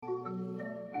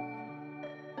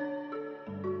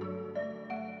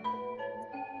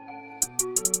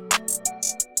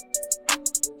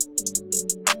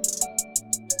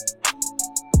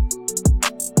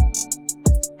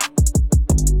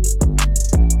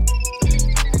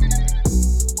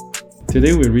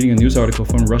Today we're reading a news article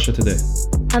from Russia Today.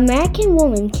 American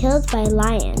woman killed by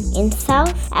lion in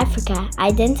South Africa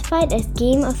identified as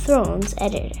Game of Thrones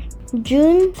editor.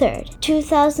 June 3rd,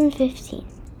 2015.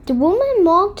 The woman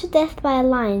mauled to death by a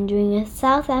lion during a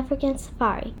South African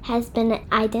safari has been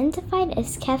identified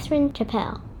as Catherine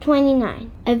Chappell,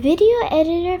 29, a video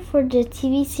editor for the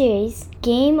TV series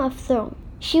Game of Thrones.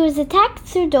 She was attacked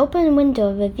through the open window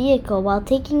of a vehicle while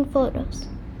taking photos.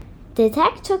 The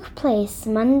attack took place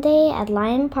Monday at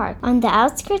Lion Park on the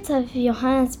outskirts of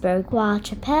Johannesburg while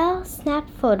Chappell snapped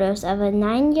photos of a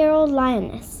 9-year-old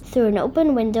lioness through an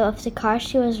open window of the car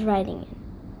she was riding in.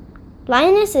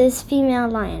 Lioness is female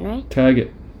lion, right? Tag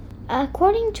it.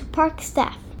 According to park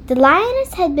staff, the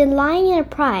lioness had been lying in a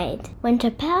pride when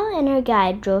Chappell and her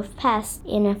guide drove past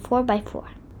in a 4x4,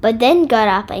 but then got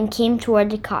up and came toward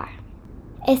the car.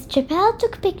 As Chappell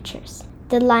took pictures,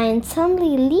 the lion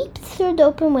suddenly leaped through the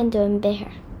open window and bit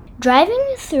her.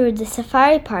 Driving through the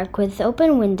safari park with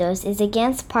open windows is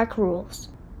against park rules.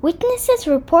 Witnesses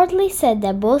reportedly said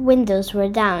that both windows were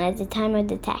down at the time of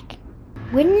the attack.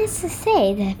 Witnesses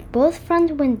say that both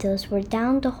front windows were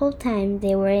down the whole time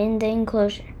they were in the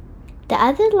enclosure. The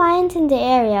other lions in the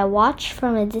area watched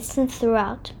from a distance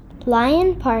throughout.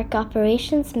 Lion Park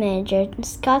Operations Manager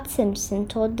Scott Simpson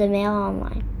told the Mail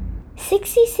Online.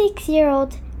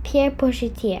 66-year-old Pierre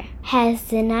Poaching has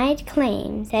denied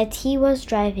claims that he was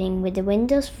driving with the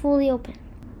windows fully open.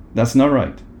 That's not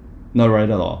right. Not right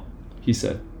at all, he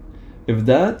said. If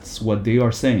that's what they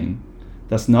are saying,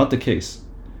 that's not the case.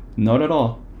 Not at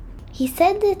all. He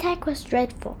said the attack was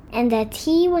dreadful and that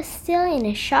he was still in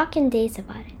a shock and daze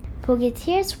about it.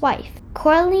 Poaching's wife,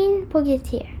 Coraline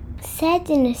Poaching,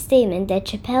 said in a statement that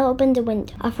Chappell opened the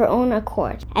window of her own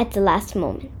accord at the last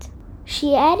moment.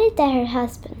 She added that her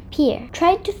husband, Pierre,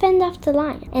 tried to fend off the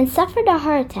lion and suffered a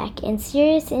heart attack and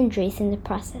serious injuries in the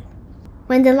process.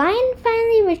 When the lion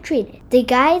finally retreated, the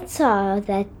guide saw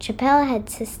that Chappell had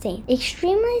sustained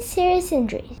extremely serious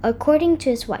injuries, according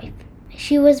to his wife.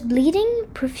 She was bleeding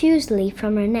profusely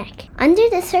from her neck. Under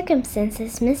the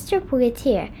circumstances, Mr.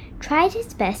 Poaching tried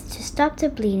his best to stop the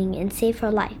bleeding and save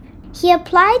her life. He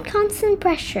applied constant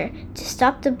pressure to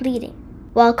stop the bleeding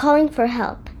while calling for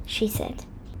help, she said.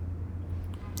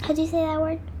 How do you say that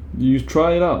word? You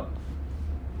try it out.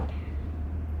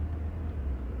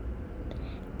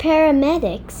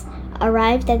 Paramedics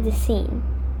arrived at the scene,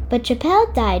 but Chappell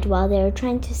died while they were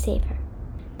trying to save her.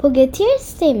 Poaching's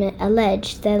statement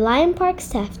alleged that Lion Park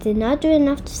staff did not do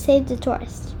enough to save the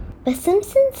tourist, but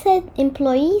Simpson said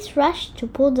employees rushed to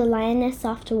pull the lioness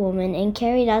off the woman and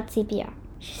carried out CPR.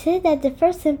 She said that the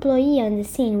first employee on the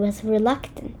scene was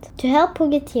reluctant to help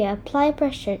Poaching apply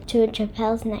pressure to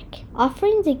Chappell's neck,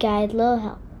 offering the guide little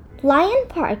help. Lion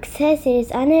Park says it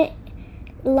is unable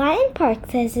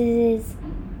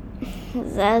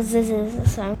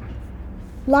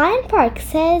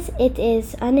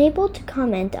to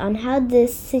comment on how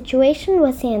this situation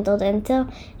was handled until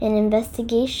an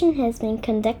investigation has been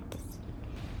conducted.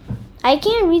 I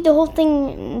can't read the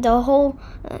whole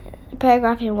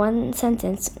paragraph in one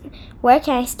sentence. Where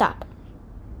can I stop?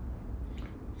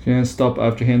 Can't stop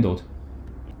after handled.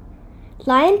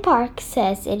 Lion Park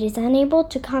says it is unable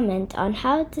to comment on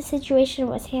how the situation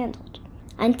was handled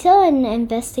until an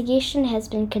investigation has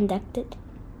been conducted.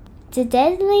 The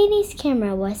dead lady's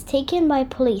camera was taken by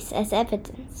police as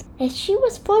evidence, as she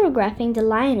was photographing the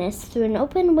lioness through an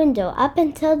open window up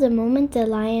until the moment the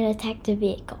lion attacked the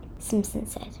vehicle, Simpson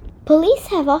said. Police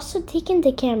have also taken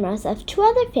the cameras of 2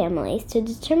 other families to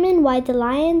determine why the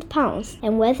lion pounced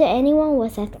and whether anyone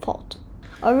was at fault.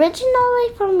 Originally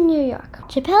from New York,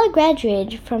 Chappell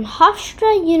graduated from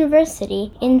Hofstra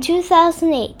University in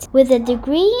 2008 with a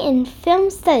degree in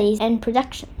film studies and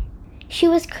production. She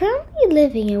was currently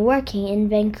living and working in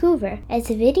Vancouver as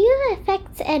a video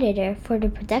effects editor for the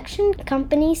production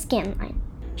company Scanline.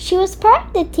 She was part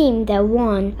of the team that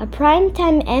won a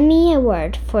PrimeTime Emmy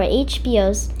award for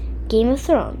HBO's Game of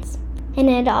Thrones, and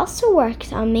had also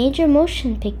worked on major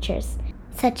motion pictures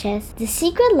such as The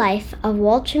Secret Life of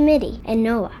Walter Mitty and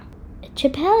Noah.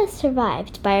 Chappell is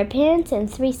survived by her parents and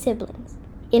 3 siblings.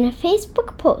 In a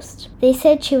Facebook post, they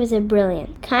said she was a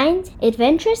brilliant, kind,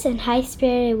 adventurous, and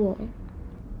high-spirited woman.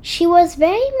 She was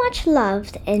very much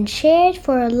loved and shared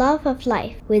for her love of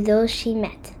life with those she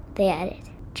met, they added.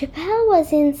 Chappell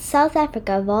was in South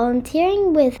Africa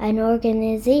volunteering with an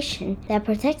organization that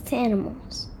protects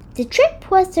animals. The trip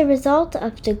was the result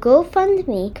of the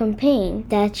GoFundMe campaign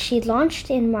that she launched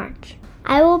in March.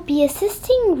 I will be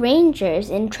assisting rangers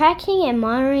in tracking and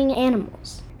monitoring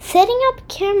animals, setting up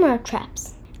camera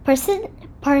traps,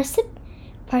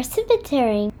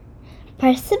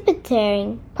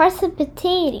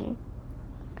 precipitating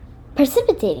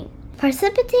Precipitating.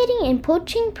 Participating in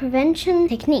poaching prevention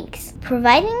techniques,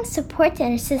 providing support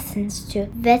and assistance to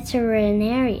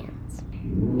veterinarians,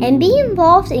 and be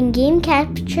involved in game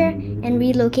capture and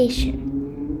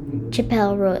relocation,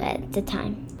 Chappelle wrote at the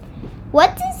time.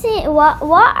 What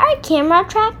are camera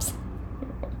traps?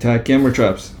 Tag camera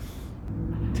traps.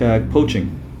 Tag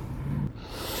poaching.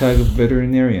 Tag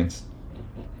veterinarians.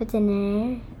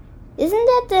 Veterinarian? Isn't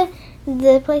that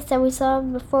the place that we saw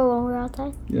before when we were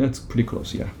outside? Yeah, it's pretty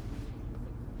close, yeah.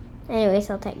 Anyways,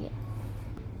 I'll tag it.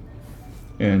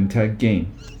 And tag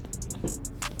game.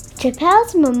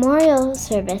 Chappelle's memorial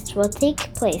service will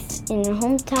take place in the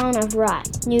hometown of Rye,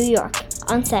 New York,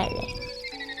 on Saturday.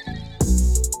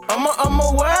 I'm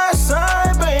a west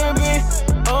side baby.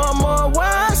 I'm a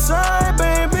west side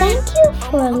baby. Thank you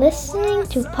for listening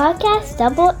to Podcast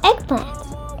Double Eggplant.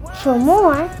 For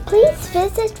more, please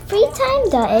visit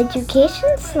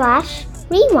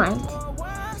freetime.education/rewind.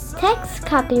 Text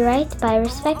copyright by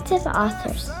respective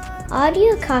authors.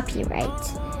 Audio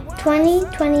copyright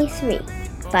 2023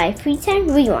 by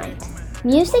Freetime Rewind.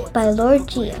 Music by Lord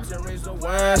Geo.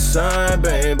 West side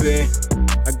baby.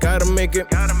 I gotta make it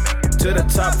to the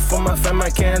top for my fam.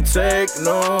 I can't take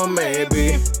no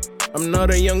maybe. I'm not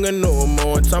a younger no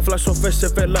more. Time flies so fast,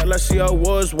 it felt like see I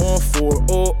was 1-4.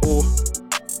 Oh.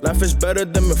 Life is better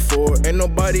than before. Ain't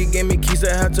nobody gave me keys,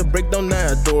 I had to break down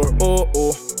that door. Oh.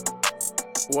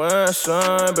 West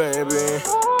side baby.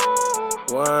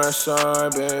 West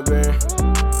side baby.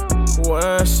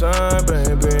 West side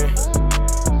baby.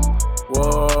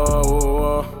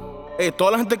 Whoa. Hey,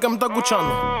 toda la gente que me está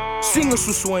escuchando, sigan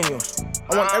sus sueños.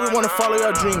 I want everyone to follow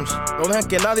your dreams. No dejen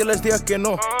que nadie les diga que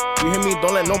no. You hear me?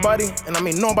 Don't let nobody, and I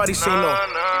mean nobody say no.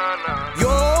 Yo,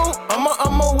 I'm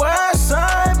a west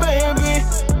side baby.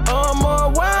 I'm a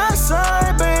west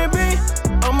side baby.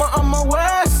 I'm a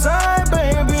west side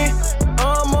baby.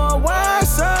 I'm a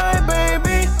west side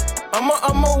baby. I'm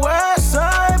a west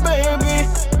side.